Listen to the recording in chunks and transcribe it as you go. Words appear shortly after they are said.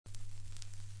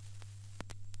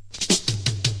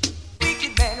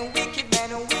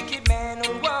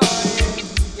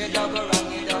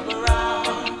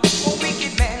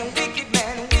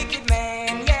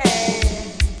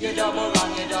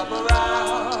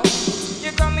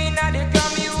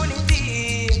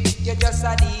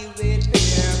just a deal with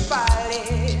fear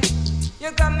folly.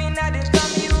 You come in at the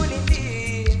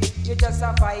community, you just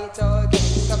a fight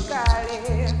against the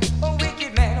folly. Oh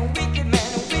wicked man, oh wicked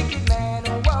man, oh wicked man,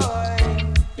 oh boy.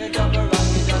 You double wrong,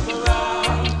 you double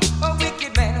wrong. Oh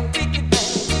wicked man, oh wicked man,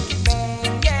 oh wicked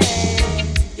man, yeah.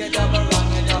 You double wrong,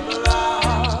 you double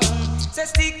wrong. Say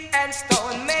stick and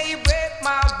stone may break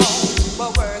my bone,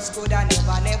 but words could I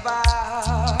never, never.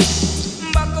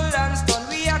 Buckle and stone,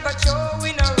 we are got show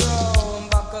in a row.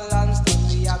 Buckle and stone,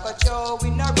 we are got show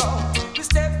in a row. We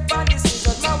step on the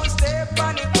scissors, now we step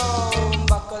on the bone.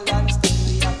 Buckle and stone,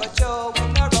 we are got show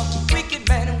in a row. Wicked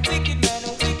man, wicked man,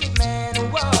 wicked man,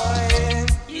 boy.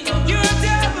 You're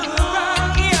devil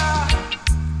wrong, yeah.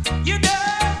 You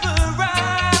devil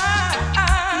wrong,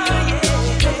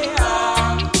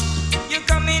 yeah. You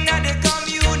come in at the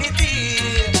community,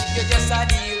 you just a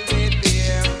deal with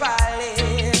fear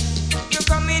folly. You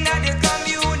come in at the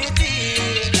community,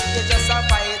 you just a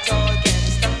fight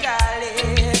against the cali.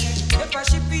 If a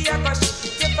ship we a go ship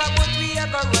it, if a boat we a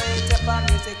go ride, if a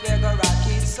music we a go rock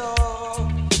it so.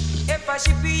 If a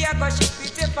ship we a go ship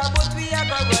it, if a boat we a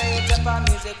go ride, if a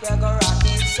music we a go rock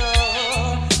it so.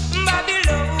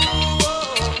 Babylon,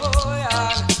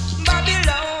 yeah.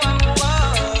 Babylon,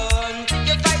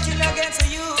 you're fighting against the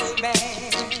youth,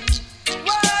 man.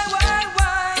 Why?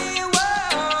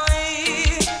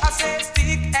 I say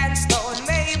stick and stone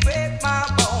may break my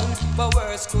bone, but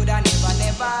words could I never,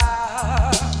 never.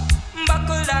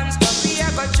 Buckle and stone, we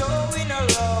are got show in a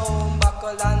row.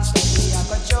 Buckle and stone, we are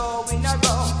got show in a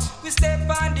row. We step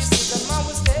on the season, man,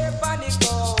 we step on the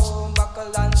go.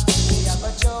 Buckle and stone, we are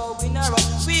got show in a row.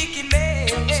 Wicked man,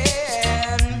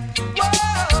 whoa,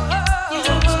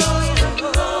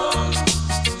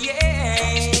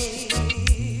 yeah.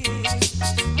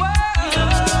 Whoa,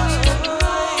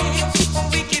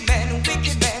 wicked man,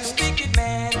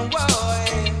 boy.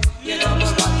 You double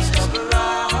wrong.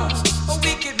 Oh,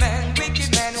 wicked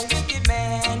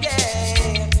man,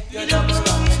 yeah. You double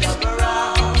wrong.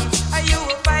 Are you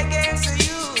a fight against the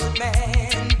youth,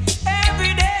 man?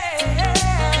 Every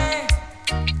day.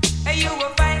 Are you a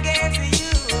fight against the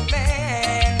youth,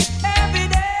 man? Every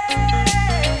day.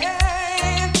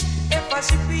 If a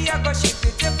ship we a go ship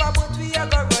it, if a boat we a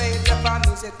go ride, if a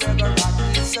music we go rock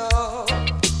it so.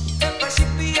 If a ship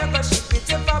we a go ship it,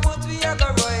 if a boat we a go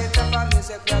ride, if a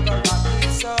music we go rock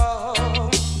it so.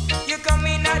 You come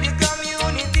in at the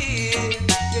community,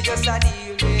 you just a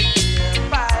deal with your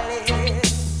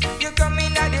police. You come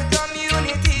in at the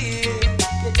community,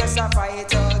 you just a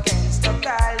fight against the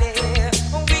police.